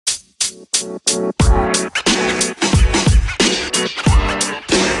Good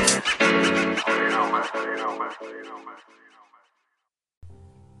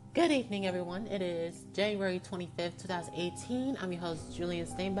evening, everyone. It is January 25th, 2018. I'm your host, Julian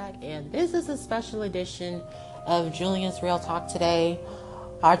Steinbach, and this is a special edition of Julian's Real Talk today.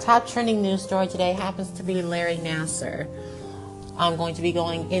 Our top trending news story today happens to be Larry Nassar. I'm going to be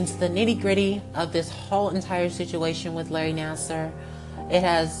going into the nitty-gritty of this whole entire situation with Larry Nassar. It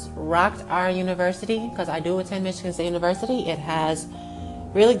has rocked our university, because I do attend Michigan State University. It has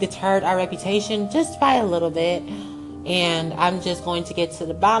really deterred our reputation just by a little bit. And I'm just going to get to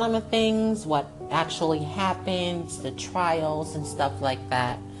the bottom of things, what actually happens, the trials and stuff like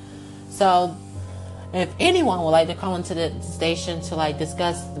that. So if anyone would like to call into the station to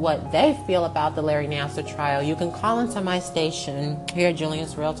discuss what they feel about the Larry Nassar trial, you can call into my station here at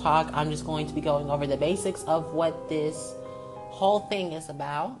Julian's Real Talk. I'm just going to be going over the basics of what this whole thing is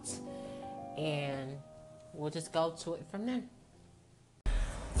about, and we'll just go to it from there.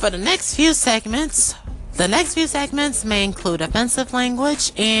 For the next few segments may include offensive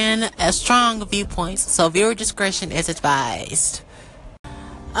language and strong viewpoints, so viewer discretion is advised.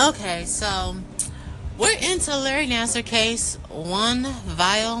 Okay, so we're into Larry Nassar case, one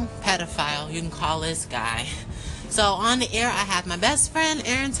vile pedophile, you can call this guy. So on the air, I have my best friend,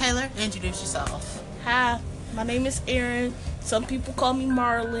 Aaron Taylor. Introduce yourself. Hi, my name is Aaron. Some people call me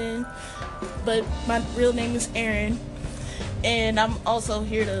Marlon, but my real name is Aaron. And I'm also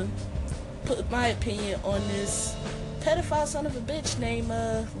here to put my opinion on this pedophile son of a bitch named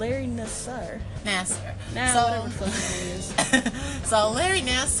Larry Nassar. Whatever the fuck his name is. So Larry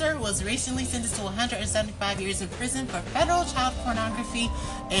Nassar was recently sentenced to 175 years in prison for federal child pornography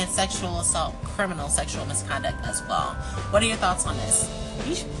and sexual assault, criminal sexual misconduct as well. What are your thoughts on this?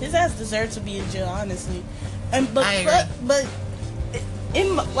 His ass deserves to be in jail, honestly. I agree. But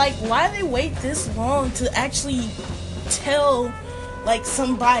why they wait this long to actually tell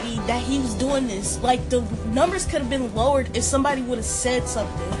somebody that he was doing this? The numbers could have been lowered if somebody would have said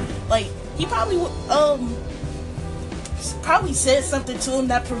something. He probably would probably said something to him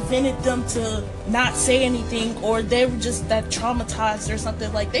that prevented them to not say anything, or they were just that traumatized or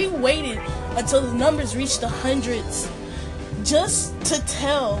something. They waited until the numbers reached the hundreds just to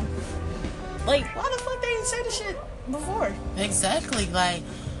tell. Why the fuck they didn't say the shit before? Exactly.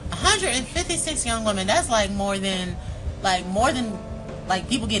 156 young women, that's more than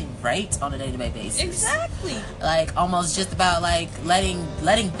people getting raped on a day-to-day basis. Exactly. Almost just about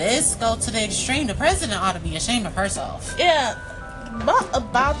letting this go to the extreme. The president ought to be ashamed of herself. Yeah, but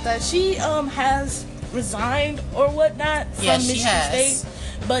about that, she has resigned or whatnot from Michigan State.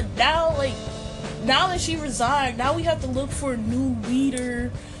 But now that she resigned, now we have to look for a new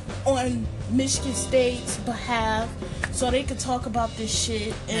leader on Michigan State's behalf so they could talk about this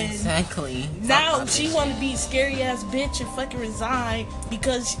shit. And exactly. Now she want to be a scary ass bitch and fucking resign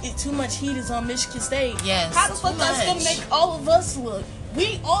because too much heat is on Michigan State. Yes. How the fuck that's gonna make all of us look?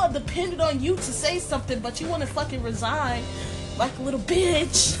 We all depended on you to say something, but you want to fucking resign like a little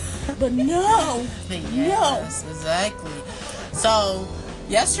bitch. But no. Yes, exactly. So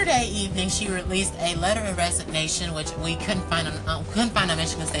yesterday evening, she released a letter of resignation, which we couldn't find on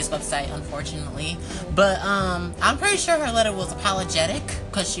Michigan State's website, unfortunately. But I'm pretty sure her letter was apologetic,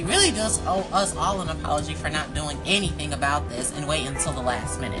 because she really does owe us all an apology for not doing anything about this and waiting until the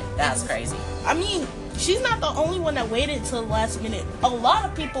last minute. That's crazy. I mean, she's not the only one that waited until the last minute. A lot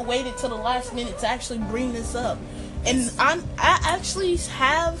of people waited till the last minute to actually bring this up. And I actually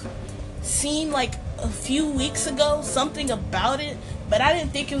have seen a few weeks ago something about it, but I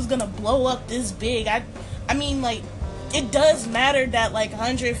didn't think it was gonna blow up this big. I mean, it does matter that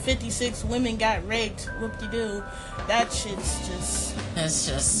 156 women got raped. Whoop-de-doo. That shit's just. It's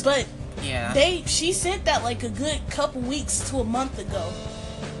just. But yeah. She sent that a good couple weeks to a month ago,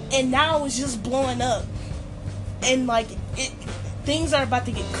 and now it's just blowing up, and things are about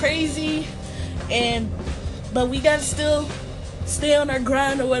to get crazy, but we gotta still stay on our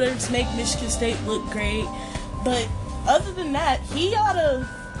grind or whatever to make Michigan State look great. But other than that, he oughta,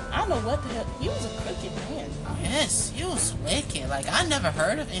 I don't know what the hell, he was a crooked man. Yes, he was wicked. I never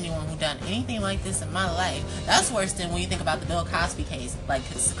heard of anyone who done anything like this in my life. That's worse than when you think about the Bill Cosby case,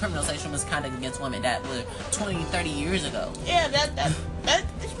 criminal sexual misconduct against women that were 20, 30 years ago. Yeah, that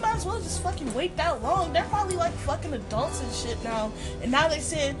you might as well just fucking wait that long. They're probably fucking adults and shit now. And now they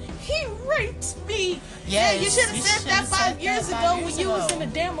said, he raped me. Yes, yeah, you should have said that 5 years ago when you was in the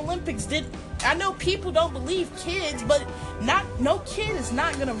damn Olympics. I know people don't believe kids, but no kid is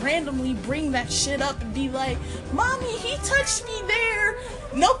not gonna randomly bring that shit up and be like, Mommy, he touched me there.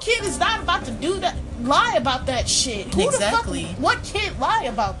 No kid is not about to do that. lie about that shit? Who Exactly. the fuck, what kid lie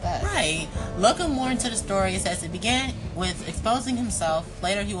about that? Right. Looking more into the story, it says it began with exposing himself.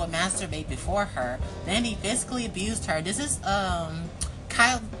 Later, he would masturbate before her. Then he physically abused her. This is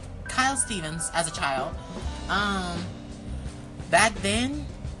Kyle Stevens as a child. Back then,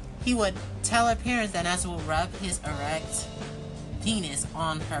 he would tell her parents that Nasser would rub his erect penis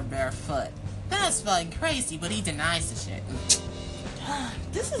on her bare foot. That's like crazy, but he denies the shit.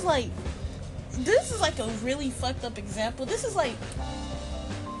 This is like a really fucked up example. This is like,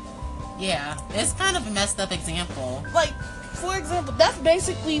 yeah, it's kind of a messed up example. like, for example, that's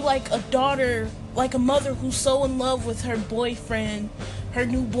basically like a daughter, like a mother who's so in love with her boyfriend, her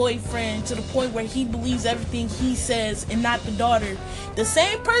new boyfriend, to the point where he believes everything he says and not the daughter. The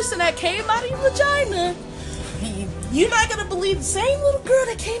same person that came out of your vagina, you're not gonna believe the same little girl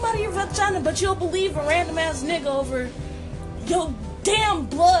that came out of your vagina, but you'll believe a random ass nigga over your damn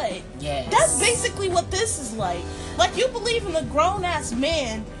blood. Yes. That's basically what this is like. Like, you believe in a grown ass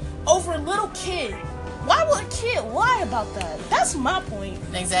man over a little kid. Why would a kid lie about that? That's my point.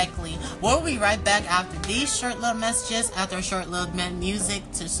 Exactly. We'll be right back after these short little messages, after a short little music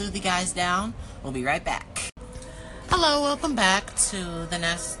to soothe you guys down. We'll be right back. Hello, welcome back to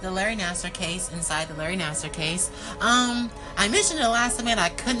the Larry Nassar case, inside the Larry Nassar case. I mentioned in the last segment I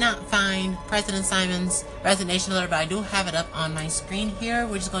could not find President Simon's resignation letter, but I do have it up on my screen here.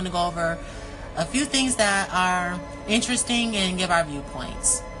 We're just going to go over a few things that are interesting and give our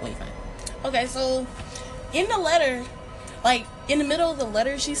viewpoints. What do you think? Okay, so in the letter, like, in the middle of the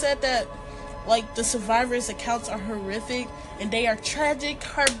letter, she said that, like, the survivors' accounts are horrific and they are tragic,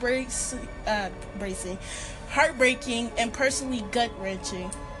 heartbreaking, and personally gut-wrenching.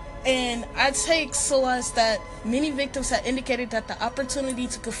 And I take solace that many victims have indicated that the opportunity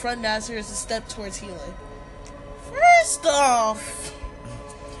to confront Nassar is a step towards healing. First off,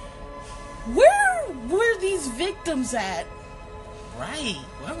 where were these victims at? Right.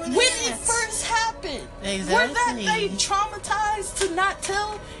 Where were they When at? it first happened? Exactly. Were that they traumatized to not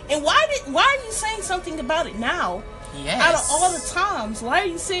tell? And why are you saying something about it now? Yes. Out of all the times, why are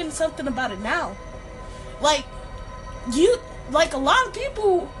you saying something about it now? Like, a lot of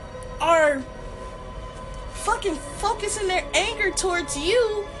people are fucking focusing their anger towards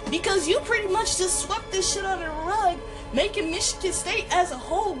you because you pretty much just swept this shit under the rug, making Michigan State as a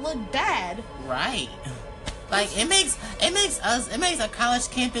whole look bad. Right. Like, it makes a college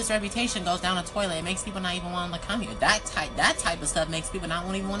campus reputation goes down the toilet. It makes people not even want to come here. That type of stuff makes people not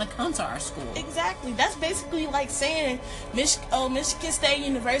even want to come to our school. Exactly. That's basically like saying, Michigan State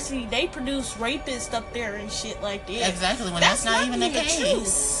University, they produce rapists up there and shit like that. Exactly, when that's not even the case.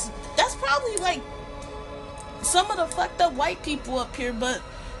 Truth. That's probably like some of the fucked up white people up here, but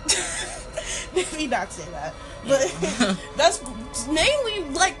let me not say that. But that's mainly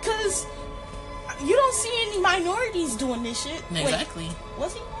like because you don't see any minorities doing this shit. Exactly. Wait,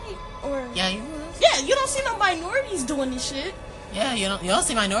 was he white or? Yeah, he was. Yeah, you don't see no minorities doing this shit. Yeah, you don't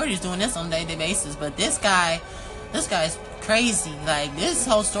see minorities doing this on a day-to-day basis, but this guy's crazy. Like, this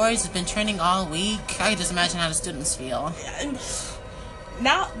whole story has been trending all week. I can just imagine how the students feel. And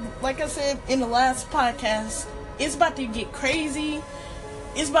now, like I said in the last podcast, it's about to get crazy.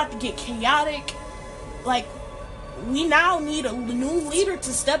 It's about to get chaotic. Like, we now need a new leader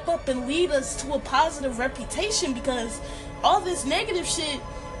to step up and lead us to a positive reputation, because all this negative shit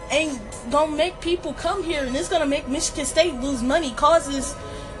ain't gonna make people come here, and it's gonna make Michigan State lose money,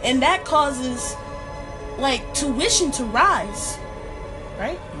 and that causes like tuition to rise,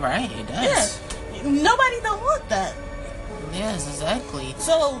 right? Right, it does. Yeah, nobody don't want that. Yes, exactly.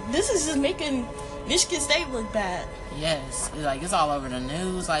 So this is just making Michigan State look bad. Yes, like, it's all over the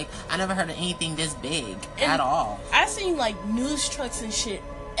news. Like, I never heard of anything this big at all. I seen like news trucks and shit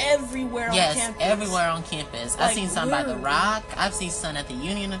everywhere on campus. Yes, everywhere on campus. Like, I've seen some by the Rock. I've seen some at the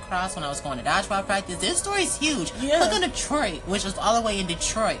Union across when I was going to dodgeball practice. This story's huge. Yeah. Look at Detroit, which was all the way in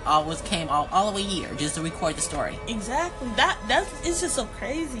Detroit. Came all the way here just to record the story. Exactly. That's it's just so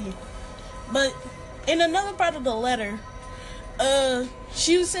crazy. But in another part of the letter,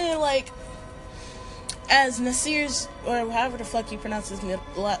 she was saying like, as Nassir's, or however the fuck you pronounce his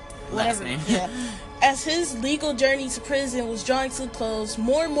Last name. Yeah. As his legal journey to prison was drawing to a close,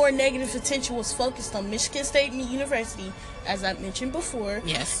 more and more negative attention was focused on Michigan State University, as I mentioned before.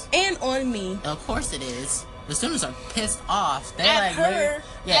 Yes. And on me. Of course it is. The students are pissed off. They're At her.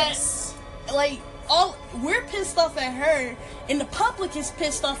 Yes. We're pissed off at her, and the public is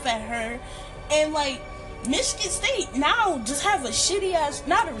pissed off at her, and like Michigan State now just have a shitty ass,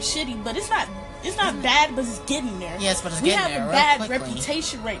 not a shitty, but it's not bad, but it's getting there. Yes, but it's getting there. We have a bad quickly.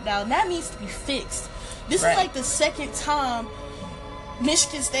 reputation right now, and that needs to be fixed. This Right. is like the second time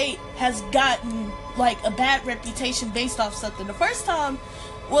Michigan State has gotten like a bad reputation based off something. The first time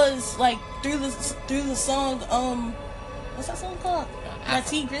was like through the song what's that song called? That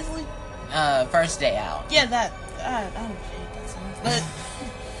T Grizzly? First Day Out. Yeah, that I don't hate that song. But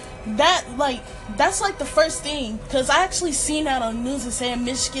that's like the first thing, because I actually seen that on news and saying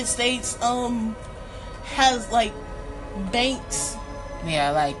Michigan State's has like banks.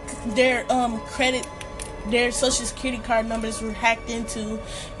 Yeah, like their their social security card numbers were hacked into,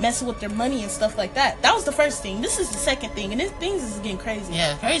 messing with their money and stuff like that. That was the first thing. This is the second thing, and things is getting crazy.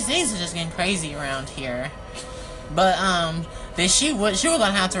 Yeah, things are just getting crazy around here. But then she was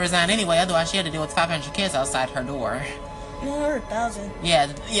gonna have to resign anyway. Otherwise, she had to deal with 500 kids outside her door. No, 1,000.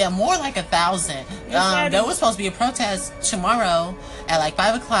 Yeah, more like 1,000. There was supposed to be a protest tomorrow at like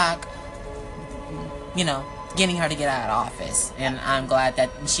 5 o'clock. You know, getting her to get out of office, and I'm glad that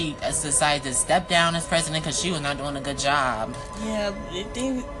she decided to step down as president because she was not doing a good job. Yeah,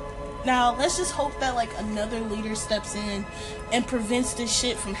 now let's just hope that like another leader steps in and prevents this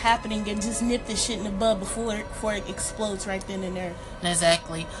shit from happening and just nip this shit in the bud before it explodes right then and there.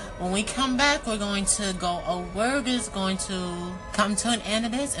 Exactly. When we come back, we're going to go. A word is going to come to an end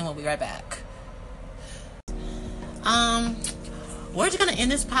of this, and we'll be right back. We're just going to end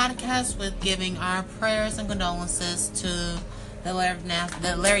this podcast with giving our prayers and condolences to the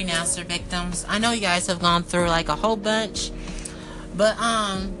Larry Nassar victims. I know you guys have gone through like a whole bunch, but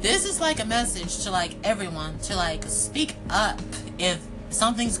this is like a message to like everyone to like speak up if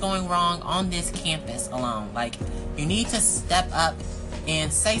something's going wrong on this campus alone. Like, you need to step up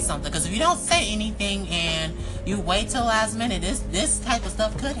and say something, because if you don't say anything and you wait till the last minute, this type of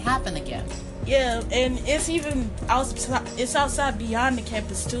stuff could happen again. Yeah, and it's outside beyond the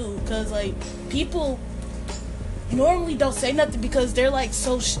campus too, because like people normally don't say nothing because they're like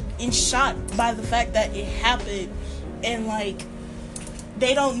so in shock by the fact that it happened, and like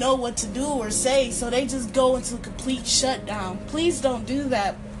they don't know what to do or say, so they just go into a complete shutdown. Please don't do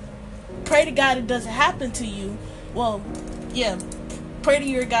that. Pray to God it doesn't happen to you. Well, yeah, pray to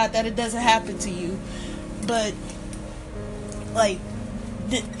your God that it doesn't happen to you, but like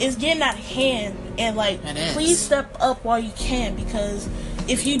it's getting out of hand, and like please step up while you can, because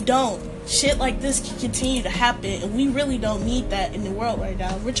if you don't, shit like this can continue to happen, and we really don't need that in the world right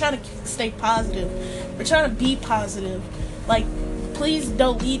now. We're trying to stay positive. We're trying to be positive. Like, please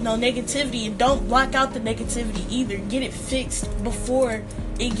don't lead no negativity, and don't block out the negativity either. Get it fixed before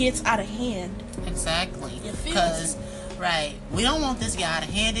it gets out of hand. Exactly. Because, right, we don't want this to get out of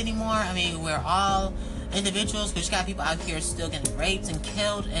hand anymore. I mean, we're all individuals, but you got people out here still getting raped and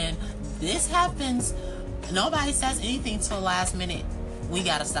killed, and this happens. Nobody says anything till the last minute. We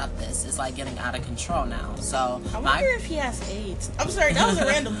gotta stop this. It's like getting out of control now. So I wonder if he has AIDS. I'm sorry, that was a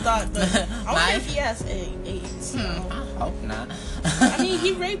random thought, but I wonder if he has AIDS. I hope not. I mean,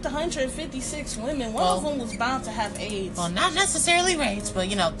 he raped 156 women. One of them was bound to have AIDS. Well, not necessarily raped, but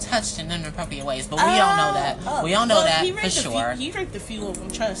touched in inappropriate ways. But we don't know that. We don't know that for sure. He raped a few of them.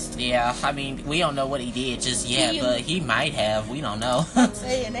 Trust. Yeah, I mean, we don't know what he did just yet, but he might have. We don't know. I'm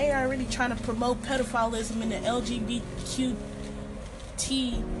saying they are really trying to promote pedophilism in the LGBTQ.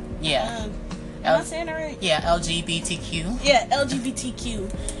 Yeah. Am I saying that right? Yeah, LGBTQ. Yeah, LGBTQ.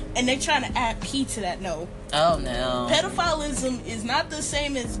 And they're trying to add P to that. No. Oh, no. Pedophilism is not the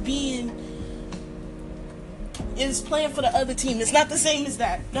same as playing for the other team. It's not the same as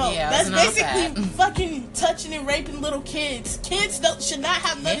that. No, yeah, that's basically fucking touching and raping little kids. Kids should not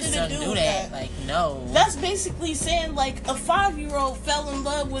have nothing to do with that. Like, no. That's basically saying like a 5-year-old fell in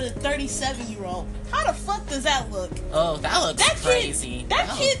love with a 37-year-old. How the fuck does that look? Oh, that looks crazy. That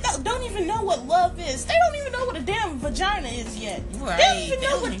kid don't even know what love is. They don't even know what a damn vagina is yet. Right. They don't even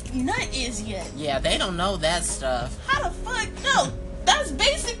know what nut is yet. Yeah, they don't know that stuff. How the fuck? No, that's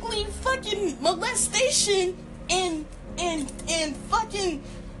basically fucking molestation and fucking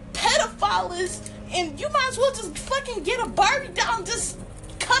pedophiles, and you might as well just fucking get a Barbie doll and just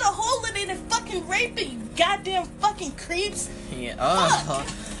cut a hole in it and fucking rape it, you goddamn fucking creeps. Yeah. Oh.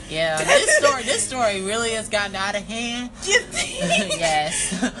 Yeah, this story really has gotten out of hand.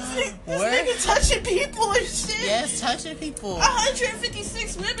 Yes. This nigga touching people and shit. Yes, touching people.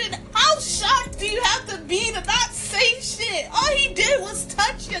 156 women. How shocked do you have to be to not say shit? All he did was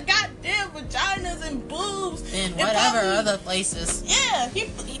touch your goddamn vaginas and boobs. And whatever other places. Yeah, he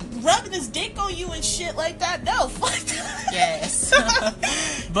rubbing his dick on you and shit like that. No, fuck that. Yes.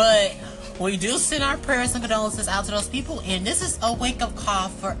 But we do send our prayers and condolences out to those people, and this is a wake-up call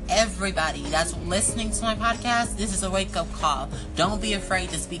for everybody that's listening to my podcast. This is a wake-up call. Don't be afraid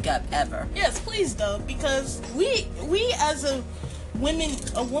to speak up ever. Yes, please, though, because we as a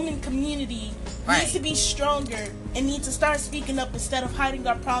woman community needs to be stronger and needs to start speaking up instead of hiding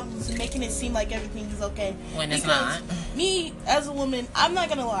our problems and making it seem like everything is okay. When it's not. Me, as a woman, I'm not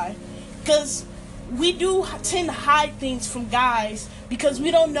gonna lie, because we do tend to hide things from guys because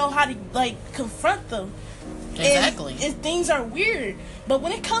we don't know how to, like, confront them. Exactly. And things are weird. But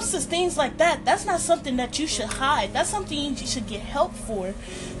when it comes to things like that, that's not something that you should hide. That's something you should get help for.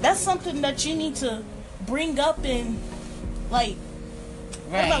 That's something that you need to bring up and, like,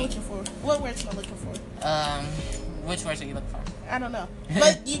 what am I looking for? What words am I looking for? Which words are you looking for? I don't know.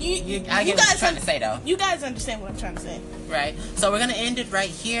 But I get what you're trying to say, though. You guys understand what I'm trying to say. Right. So we're going to end it right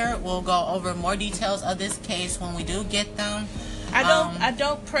here. We'll go over more details of this case when we do get them. I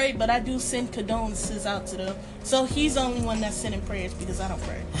don't pray, but I do send condolences out to them. So he's the only one that's sending prayers because I don't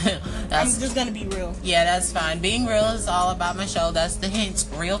pray. I'm just going to be real. Yeah, that's fine. Being real is all about my show. That's the hint.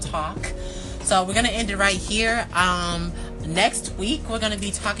 Real talk. So we're going to end it right here. Next week, we're going to be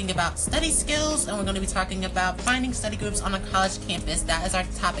talking about study skills, and we're going to be talking about finding study groups on a college campus. That is our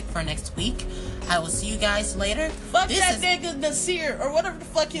topic for next week. I will see you guys later. Fuck that nigga Nasir, or whatever the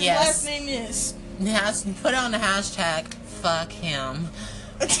fuck his last name is. Put on the hashtag, fuck him.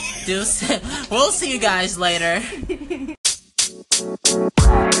 We'll see you guys later.